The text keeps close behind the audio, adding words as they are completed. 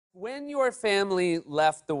When your family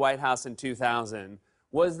left the White House in 2000,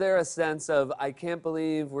 was there a sense of, I can't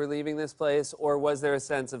believe we're leaving this place, or was there a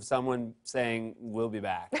sense of someone saying, we'll be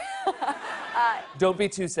back? Don't be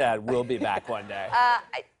too sad, we'll be back one day.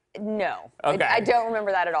 No. Okay. I don't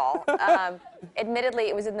remember that at all. Admittedly,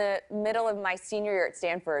 it was in the middle of my senior year at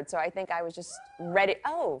Stanford, so I think I was just ready.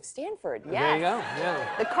 Oh, Stanford, yes. There you go, yeah.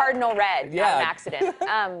 The cardinal red, Yeah. not an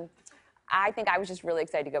accident. I think I was just really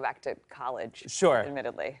excited to go back to college. Sure.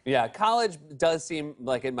 Admittedly. Yeah, college does seem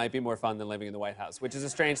like it might be more fun than living in the White House, which is a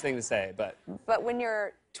strange thing to say, but... But when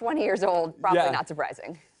you're 20 years old, probably Yeah. not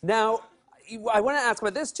surprising. Now, I want to ask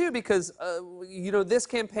about this, too, because, you know, this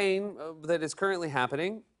campaign that is currently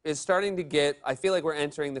happening is starting to get... I feel like we're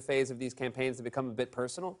entering the phase of these campaigns that become a bit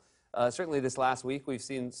personal. Certainly this last week, we've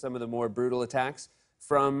seen some of the more brutal attacks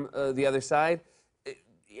from the other side.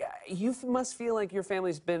 Yeah, you must feel like your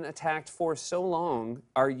family's been attacked for so long.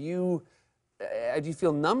 Do you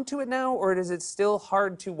feel numb to it now, or is it still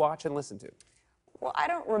hard to watch and listen to? Well, I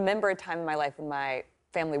don't remember a time in my life when my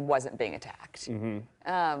family wasn't being attacked.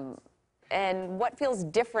 Mm-hmm. And what feels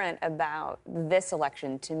different about this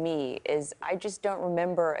election to me is I just don't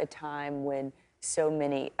remember a time when so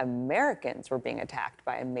many Americans were being attacked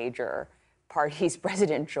by a major party's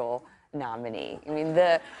presidential nominee. I mean,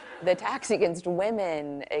 the attacks against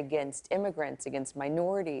women, against immigrants, against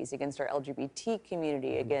minorities, against our LGBT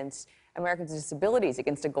community, against Americans with disabilities,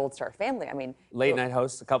 against a Gold Star family. I mean... Late night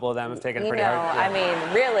hosts, a couple of them have taken it pretty hard. I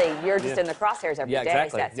mean, really, you're just in the crosshairs every day.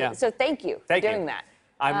 Exactly. Seth. So thank you for doing that.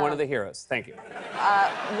 I'm one of the heroes. Thank you.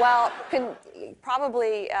 Well,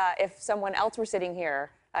 probably if someone else were sitting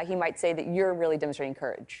here, he might say that you're really demonstrating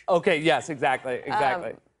courage. Okay, yes, exactly.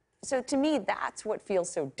 So to me, that's what feels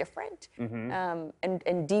so different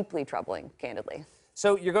and deeply troubling, candidly.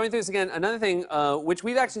 So you're going through this again. Another thing, which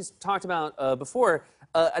we've actually talked about before,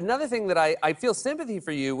 another thing that I feel sympathy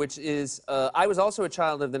for you, which is I was also a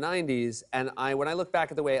child of the 90s, and when I look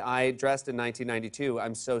back at the way I dressed in 1992,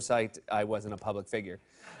 I'm so psyched I wasn't a public figure.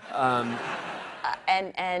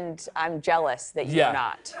 And I'm jealous that you're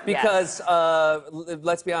not. Because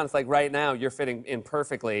let's be honest, like right now, you're fitting in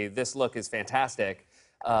perfectly. This look is fantastic.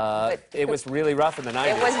 It was really rough in the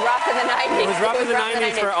 90s. It was rough in the 90s. It was rough in the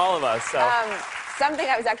 90s for all of us. So. Something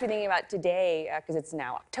I was actually thinking about today, because it's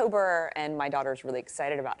now October and my daughter's really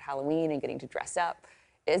excited about Halloween and getting to dress up,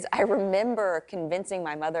 is I remember convincing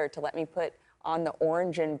my mother to let me put on the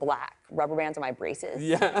orange and black rubber bands on my braces.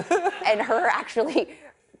 Yeah. And her actually...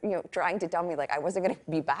 trying to tell me, like, I wasn't going to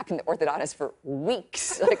be back in the orthodontist for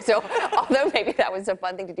weeks. Like, so, although maybe that was a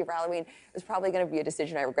fun thing to do for Halloween, it was probably going to be a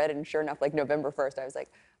decision I regretted. And sure enough, like, November 1st, I was like,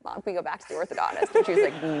 Mom, can we go back to the orthodontist? And she was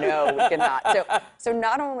like, no, we cannot. So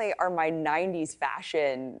not only are my 90s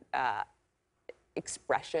fashion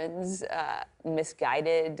expressions,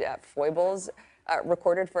 misguided foibles,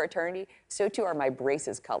 recorded for eternity, so too are my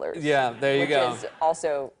braces colors. Yeah, there you go. Which is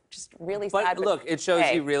also just really sad. But look, it shows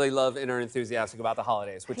you really love and are enthusiastic about the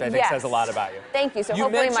holidays, which I think says a lot about you. Thank you. So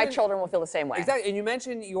hopefully my children will feel the same way. Exactly. And you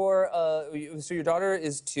mentioned so your daughter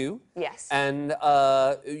is 2. Yes. And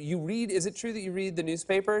you read, is it true that you read the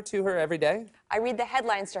newspaper to her every day? I read the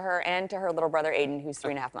headlines to her and to her little brother, Aiden, who's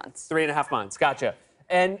 3.5 months. 3.5 months. Gotcha.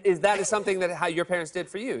 And that is something that how your parents did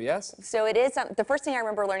for you, yes? So it is. The first thing I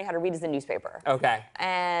remember learning how to read is the newspaper. Okay.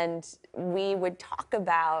 And we would talk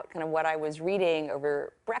about kind of what I was reading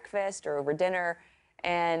over breakfast or over dinner.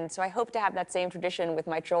 And so I hope to have that same tradition with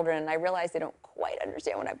my children. And I realize they don't quite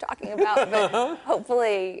understand what I'm talking about, but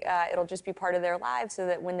hopefully it'll just be part of their lives so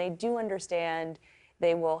that when they do understand,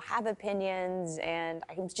 they will have opinions. And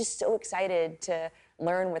I'm just so excited to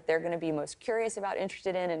learn what they're going to be most curious about,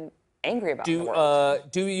 interested in, and angry about the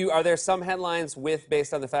world. Are there some headlines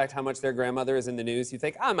based on the fact how much their grandmother is in the news, you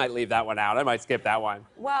think, I might leave that one out, I might skip that one?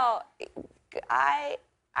 Well, I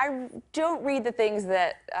don't read the things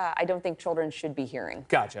that I don't think children should be hearing.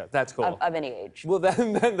 Gotcha, that's cool. Of any age. Well,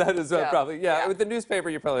 then that is probably, with the newspaper,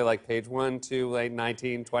 you're probably like page 1, 2, like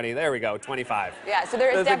 19, 20, there we go, 25. Yeah, so there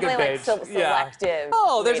is definitely like selective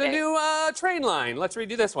Oh, there's reading. a new train line, let's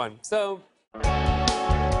redo this one. So.